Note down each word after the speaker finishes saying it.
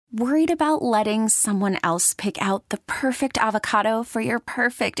Worried about letting someone else pick out the perfect avocado for your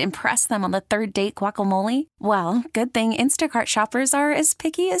perfect impress them on the third date guacamole? Well, good thing Instacart shoppers are as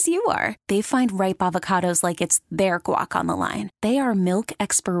picky as you are. They find ripe avocados like it's their guac on the line. They are milk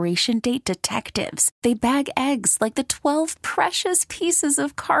expiration date detectives. They bag eggs like the 12 precious pieces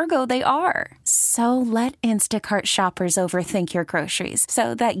of cargo they are. So let Instacart shoppers overthink your groceries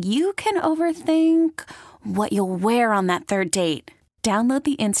so that you can overthink what you'll wear on that third date. Download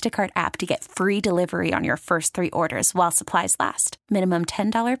the Instacart app to get free delivery on your first 3 orders while supplies last. Minimum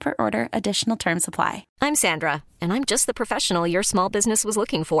 $10 per order. Additional terms apply. I'm Sandra, and I'm just the professional your small business was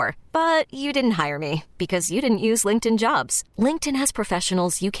looking for. But you didn't hire me because you didn't use LinkedIn Jobs. LinkedIn has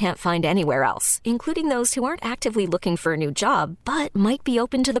professionals you can't find anywhere else, including those who aren't actively looking for a new job, but might be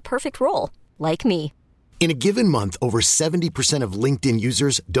open to the perfect role, like me. In a given month, over 70% of LinkedIn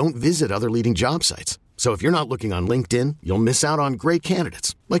users don't visit other leading job sites. So if you're not looking on LinkedIn, you'll miss out on great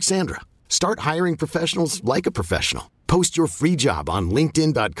candidates like Sandra. Start hiring professionals like a professional. Post your free job on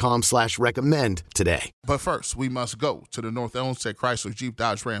linkedin.com/recommend today. But first, we must go to the North Olmsted Chrysler Jeep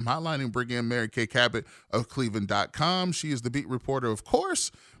Dodge Ram hotline and bring in Mary Kay Cabot of Cleveland.com. She is the beat reporter, of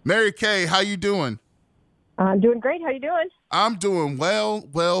course. Mary Kay, how you doing? I'm doing great. How you doing? I'm doing well.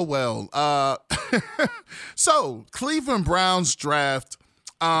 So, Cleveland Browns draft.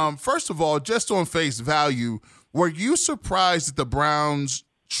 First of all, just on face value, were you surprised that the Browns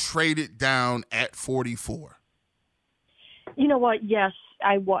traded down at 44? You know what? Yes,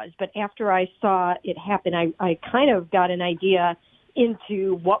 I was. But after I saw it happen, I kind of got an idea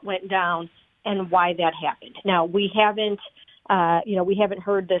into what went down and why that happened. Now, we haven't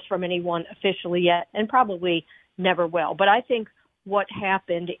heard this from anyone officially yet, and probably never will. But I think what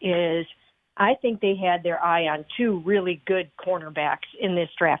happened is I think they had their eye on 2 really good cornerbacks in this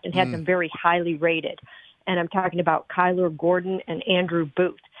draft and had them very highly rated. And I'm talking about Kyler Gordon and Andrew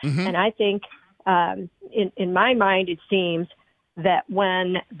Booth. Mm-hmm. And I think in my mind, it seems that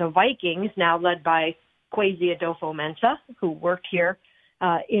when the Vikings, now led by Kwesi Adolfo-Mensah, who worked here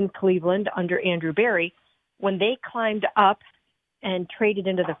in Cleveland under Andrew Berry, when they climbed up and traded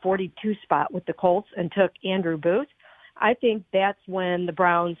into the 42 spot with the Colts and took Andrew Booth, I think that's when the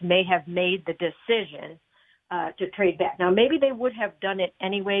Browns may have made the decision to trade back. Now, maybe they would have done it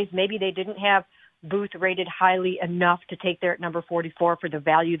anyways. Maybe they didn't have Booth rated highly enough to take there at number 44 for the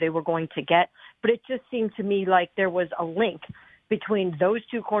value they were going to get. But it just seemed to me like there was a link between those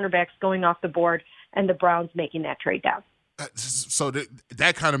 2 cornerbacks going off the board and the Browns making that trade down. So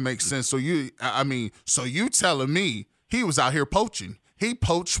that kind of makes sense. So you telling me he was out here poaching. He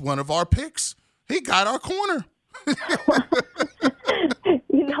poached one of our picks. He got our corner.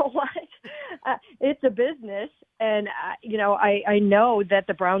 You know what? It's a business, and I know that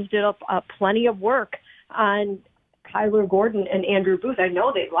the Browns did plenty of work on Kyler Gordon and Andrew Booth. I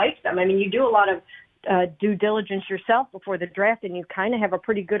know they liked them. I mean, you do a lot of due diligence yourself before the draft, and you kind of have a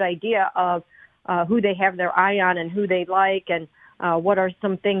pretty good idea of who they have their eye on and who they like, and what are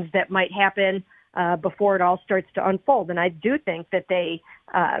some things that might happen before it all starts to unfold. And I do think that they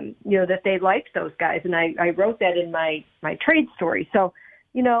liked those guys. And I wrote that in my trade story. So,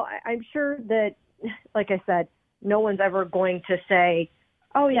 I'm sure that, like I said, no one's ever going to say,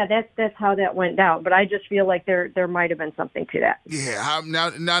 oh yeah, that's how that went down. But I just feel like there might have been something to that. Yeah. Now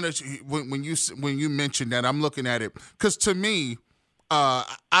that when you mentioned that, I'm looking at it because to me,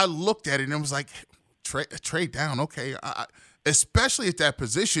 I looked at it and it was like trade down. Okay. Especially at that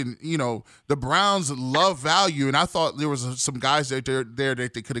position, the Browns love value, and I thought there was some guys there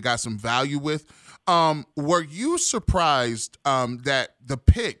that they could have got some value with. Were you surprised that the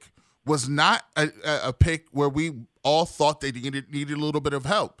pick was not a pick where we all thought they needed a little bit of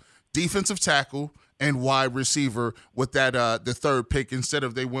help? Defensive tackle and wide receiver with that the third pick instead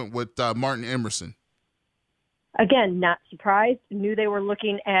of they went with Martin Emerson. Again, not surprised. Knew they were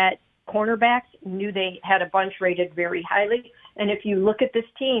looking at cornerbacks, knew they had a bunch rated very highly. And if you look at this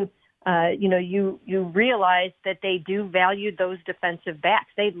team, you realize that they do value those defensive backs.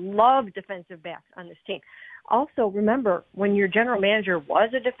 They love defensive backs on this team. Also, remember, when your general manager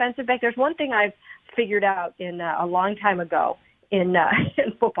was a defensive back, there's one thing I've figured out a long time ago in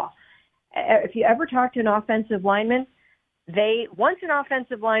football. If you ever talk to an offensive lineman, once an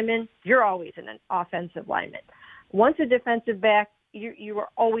offensive lineman, you're always an offensive lineman. Once a defensive back, you are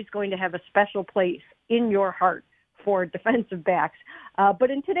always going to have a special place in your heart for defensive backs.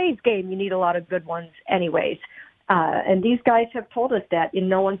 But in today's game, you need a lot of good ones anyways. And these guys have told us that in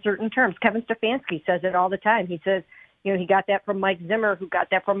no uncertain terms. Kevin Stefanski says it all the time. He says, he got that from Mike Zimmer, who got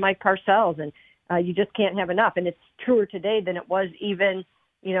that from Mike Parcells, and you just can't have enough. And it's truer today than it was even,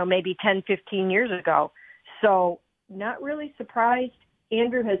 maybe 10, 15 years ago. So not really surprised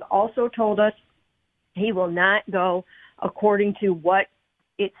Andrew has also told us he will not go according to what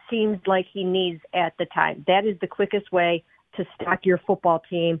it seems like he needs at the time. That is the quickest way to stock your football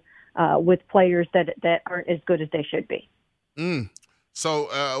team with players that aren't as good as they should be.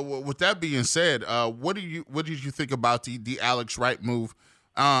 So with that being said, what did you think about the Alex Wright move?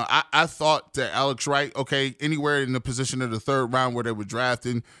 I thought that Alex Wright, okay, anywhere in the position of the third round where they were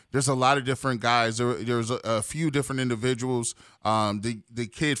drafting, there's a lot of different guys. There's a few different individuals. The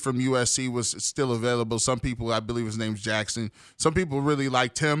kid from USC was still available. Some people, I believe his name's Jackson. Some people really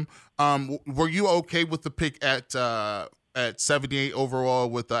liked him. Were you okay with the pick at 78 overall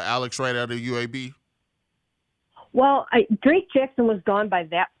with Alex Wright out of UAB? Well, Drake Jackson was gone by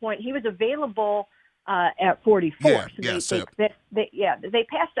that point. He was available at 44. They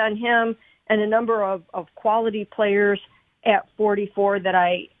passed on him and a number of quality players at 44 that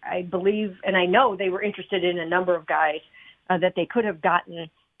I believe, and I know they were interested in a number of guys that they could have gotten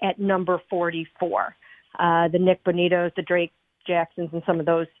at number 44. The Nick Bonitos, the Drake Jacksons, and some of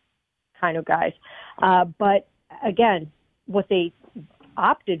those kind of guys. But again, what they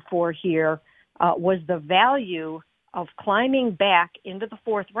opted for here was the value of climbing back into the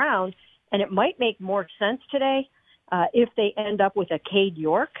fourth round. And it might make more sense today if they end up with a Cade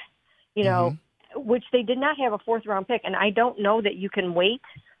York, which they did not have a fourth-round pick. And I don't know that you can wait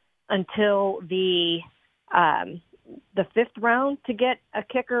until the fifth round to get a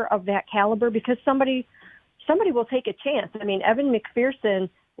kicker of that caliber because somebody will take a chance. I mean, Evan McPherson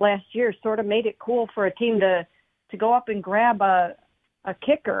last year sort of made it cool for a team to go up and grab a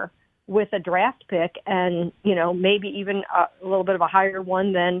kicker with a draft pick and, maybe even a little bit of a higher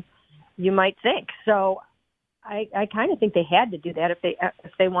one than you might think. So I kind of think they had to do that if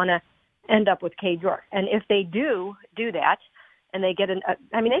they want to end up with Cade York. And if they do that and they get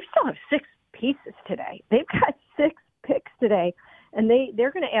they still have 6 pieces today. They've got 6 picks today. And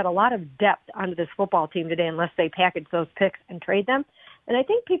they're going to add a lot of depth onto this football team today unless they package those picks and trade them. And I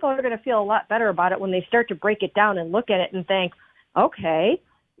think people are going to feel a lot better about it when they start to break it down and look at it and think, okay,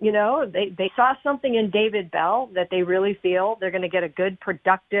 they saw something in David Bell that they really feel they're going to get a good,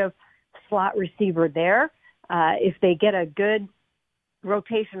 productive slot receiver there. If they get a good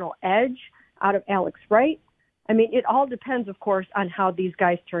rotational edge out of Alex Wright, it all depends, of course, on how these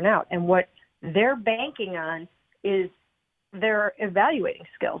guys turn out. And what they're banking on is their evaluating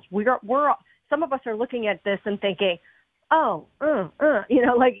skills. We're some of us are looking at this and thinking,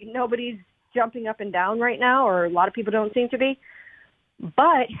 like nobody's jumping up and down right now, or a lot of people don't seem to be.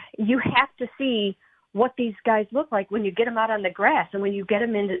 But you have to see what these guys look like when you get them out on the grass and when you get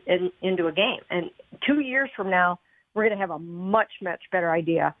them into a game. And 2 years from now, we're going to have a much, much better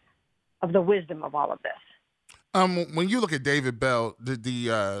idea of the wisdom of all of this. When you look at David Bell,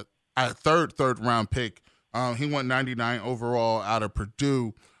 the third round pick, he went 99 overall out of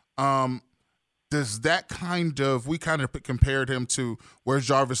Purdue. Does that we kind of compared him to where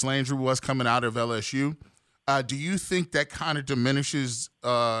Jarvis Landry was coming out of LSU. Do you think that kind of diminishes,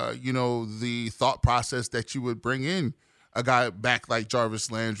 the thought process that you would bring in a guy back like Jarvis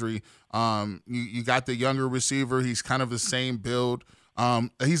Landry? You got the younger receiver. He's kind of the same build.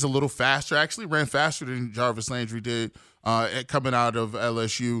 He's a little faster, actually ran faster than Jarvis Landry did coming out of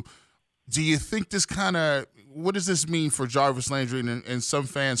LSU. Do you think what does this mean for Jarvis Landry and some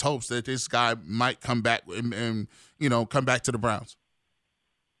fans' hopes that this guy might come back and come back to the Browns?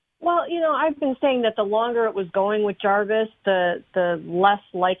 Well, I've been saying that the longer it was going with Jarvis, the less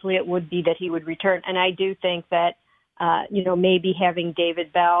likely it would be that he would return. And I do think that, maybe having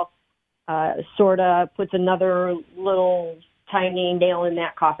David Bell sort of puts another little tiny nail in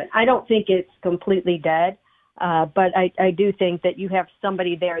that coffin. I don't think it's completely dead, but I do think that you have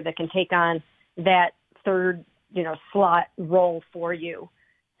somebody there that can take on that third, slot role for you.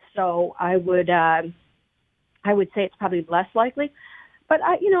 So I would say it's probably less likely. But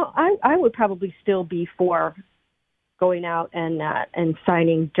I would probably still be for going out and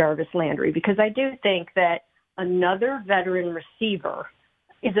signing Jarvis Landry because I do think that another veteran receiver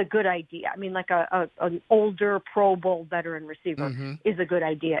is a good idea. Like an older Pro Bowl veteran receiver is a good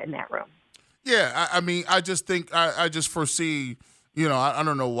idea in that room. Yeah, I just think I just foresee. I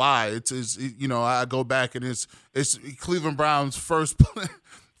don't know why it's I go back and it's Cleveland Browns' first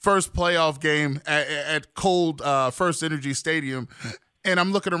playoff game at cold First Energy Stadium. And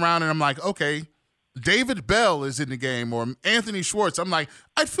I'm looking around and I'm like, okay, David Bell is in the game or Anthony Schwartz. I'm like,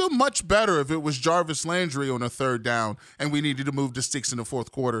 I'd feel much better if it was Jarvis Landry on a third down and we needed to move the sticks in the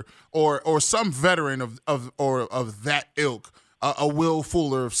fourth quarter or some veteran of that ilk, a Will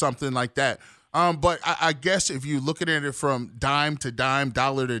Fuller or something like that. But I guess if you're looking at it from dime to dime,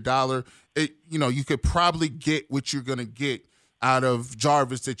 dollar to dollar, you could probably get what you're going to get out of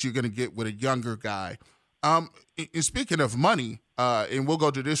Jarvis that you're going to get with a younger guy. And speaking of money, and we'll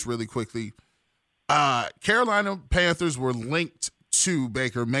go to this really quickly, Carolina Panthers were linked to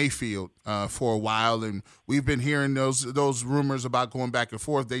Baker Mayfield for a while, and we've been hearing those rumors about going back and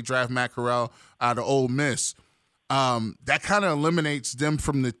forth. They draft Matt Corral out of Ole Miss. That kind of eliminates them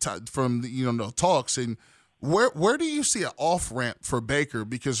from the talks. And where do you see an off ramp for Baker?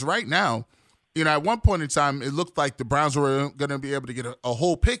 Because right now, at one point in time, it looked like the Browns were going to be able to get a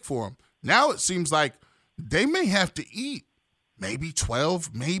whole pick for him. Now it seems like they may have to eat maybe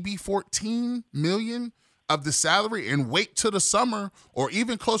 12, maybe 14 million of the salary and wait till the summer or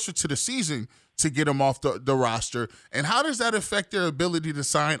even closer to the season to get him off the roster. And how does that affect their ability to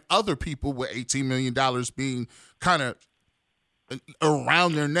sign other people with $18 million being kind of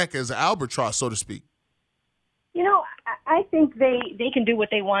around their neck as an albatross, so to speak? I think they can do what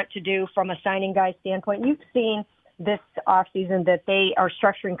they want to do from a signing guy standpoint. You've seen this offseason that they are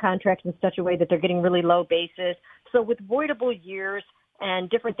structuring contracts in such a way that they're getting really low bases. So with voidable years and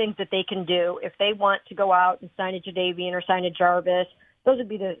different things that they can do, if they want to go out and sign a Jadeveon or sign a Jarvis, those would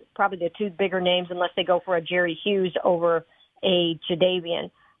be probably the two bigger names unless they go for a Jerry Hughes over a Jadeveon.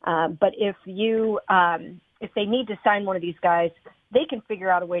 But if they need to sign one of these guys, they can figure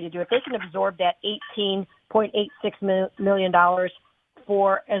out a way to do it. They can absorb that $18.86 million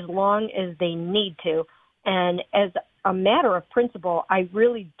for as long as they need to. And as a matter of principle, I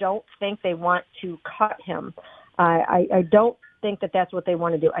really don't think they want to cut him. I don't think that that's what they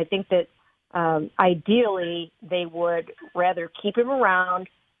want to do. I think that ideally they would rather keep him around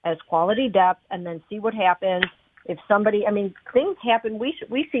as quality depth and then see what happens. If somebody, things happen.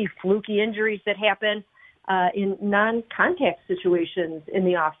 We see fluky injuries that happen in non-contact situations in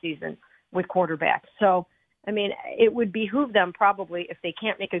the off season with quarterbacks. So, it would behoove them probably, if they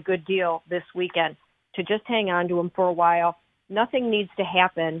can't make a good deal this weekend, to just hang on to him for a while. Nothing needs to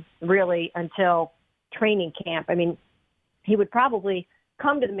happen really until training camp. He would probably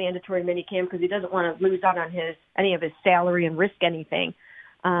come to the mandatory minicamp because he doesn't want to lose out on any of his salary and risk anything.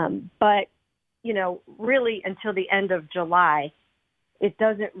 But really until the end of July, it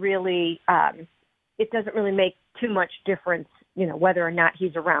doesn't really make too much difference, whether or not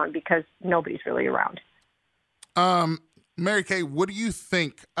he's around, because nobody's really around. Mary Kay, what do you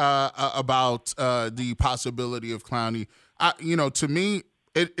think about the possibility of Clowney? To me,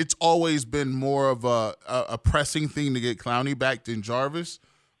 it's always been more of a pressing thing to get Clowney back than Jarvis.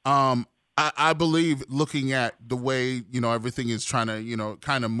 I believe, looking at the way everything is trying to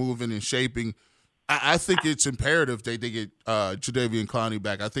kind of moving and shaping, I think it's imperative they get Jadeveon Clowney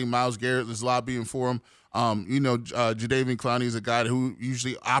back. I think Myles Garrett is lobbying for him. Jadeveon Clowney is a guy who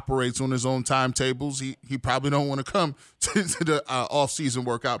usually operates on his own timetables. He probably don't want to come to the off-season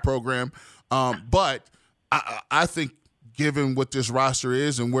workout program. But I think, given what this roster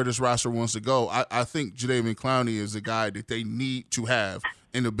is and where this roster wants to go, I think Jadeveon Clowney is a guy that they need to have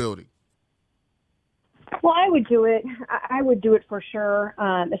in the building. Well, I would do it. I would do it for sure,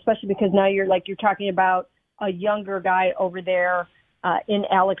 especially because now you're talking about a younger guy over there in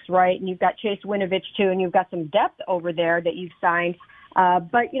Alex Wright, and you've got Chase Winovich too, and you've got some depth over there that you've signed.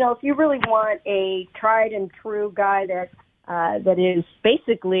 But if you really want a tried and true guy that is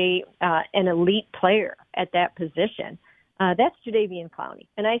basically an elite player at that position, that's Jadeveon Clowney,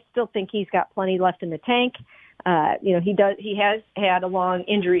 and I still think he's got plenty left in the tank. He has had a long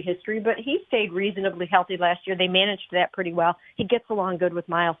injury history, but he stayed reasonably healthy last year. They managed that pretty well. He gets along good with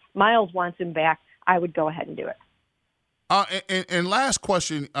Myles. Myles wants him back. I would go ahead and do it. And last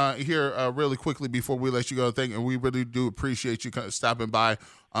question here really quickly before we let you go. And we really do appreciate you stopping by,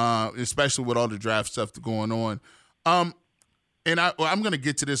 especially with all the draft stuff going on. And I'm going to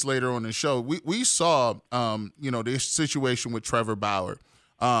get to this later on in the show. We saw, this situation with Trevor Bauer.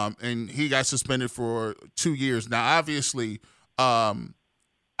 And he got suspended for 2 years. Now, obviously,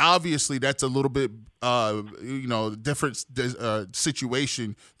 that's a little bit, different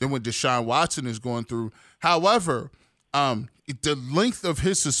situation than what Deshaun Watson is going through. However, the length of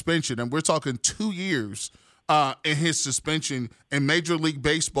his suspension, and we're talking 2 years in his suspension, and Major League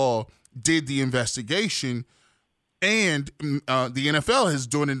Baseball did the investigation, and the NFL is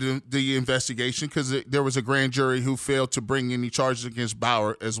doing the investigation because there was a grand jury who failed to bring any charges against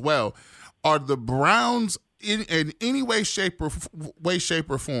Bauer as well. Are the Browns in any way, shape, or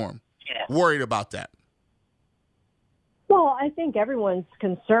form worried about that? Well, I think everyone's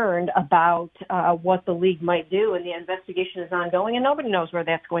concerned about what the league might do, and the investigation is ongoing, and nobody knows where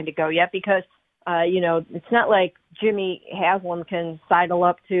that's going to go yet because, it's not like Jimmy Haslam can sidle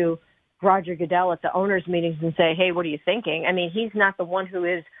up to Roger Goodell at the owners' meetings and say, hey, what are you thinking? He's not the one who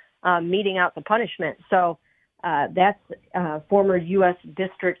is meting out the punishment. So That's former U.S.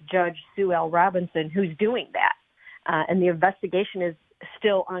 District Judge Sue L. Robinson who's doing that. And the investigation is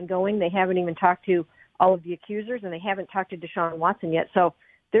still ongoing. They haven't even talked to all of the accusers, and they haven't talked to Deshaun Watson yet. So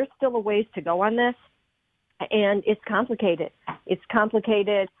there's still a ways to go on this, and it's complicated. It's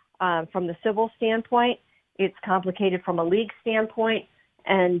complicated from the civil standpoint. It's complicated from a league standpoint,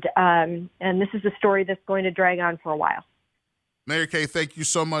 and this is a story that's going to drag on for a while. Mary Kay, thank you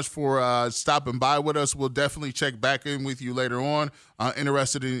so much for stopping by with us. We'll definitely check back in with you later on.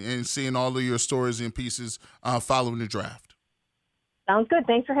 Interested in seeing all of your stories and pieces following the draft. Sounds good.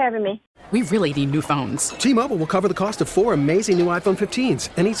 Thanks for having me. We really need new phones. T-Mobile will cover the cost of 4 amazing new iPhone 15s,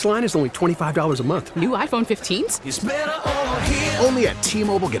 and each line is only $25 a month. New iPhone 15s? It's better over here. Only at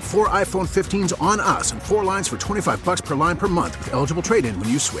T-Mobile, get 4 iPhone 15s on us and 4 lines for $25 per line per month with eligible trade-in when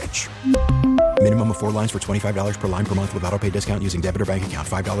you switch. Minimum of 4 lines for $25 per line per month with autopay discount using debit or bank account.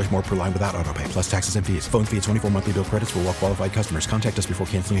 $5 more per line without autopay, plus taxes and fees. Phone fee at 24 monthly bill credits for well-qualified customers. Contact us before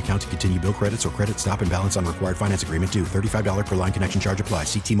canceling account to continue bill credits or credit stop and balance on required finance agreement due. $35 per line connection charge applies.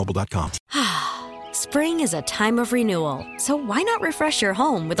 See T-Mobile.com. Spring is a time of renewal, so why not refresh your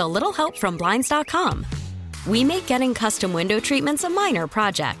home with a little help from Blinds.com? We make getting custom window treatments a minor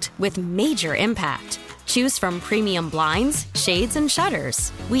project with major impact. Choose from premium blinds, shades, and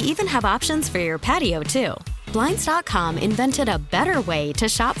shutters. We even have options for your patio, too. Blinds.com invented a better way to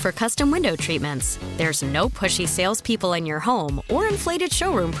shop for custom window treatments. There's no pushy salespeople in your home or inflated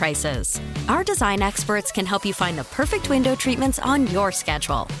showroom prices. Our design experts can help you find the perfect window treatments on your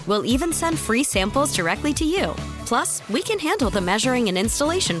schedule. We'll even send free samples directly to you. Plus, we can handle the measuring and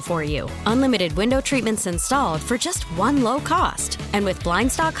installation for you. Unlimited window treatments installed for just one low cost. And with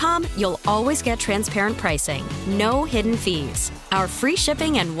Blinds.com, you'll always get transparent pricing. No hidden fees. Our free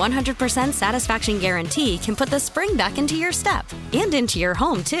shipping and 100% satisfaction guarantee can put the spring back into your step and into your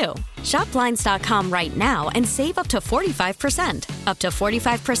home, too. Shop Blinds.com right now and save up to 45%. Up to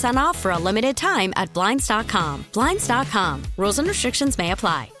 45% off for a limited time at Blinds.com. Blinds.com. Rules and restrictions may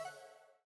apply.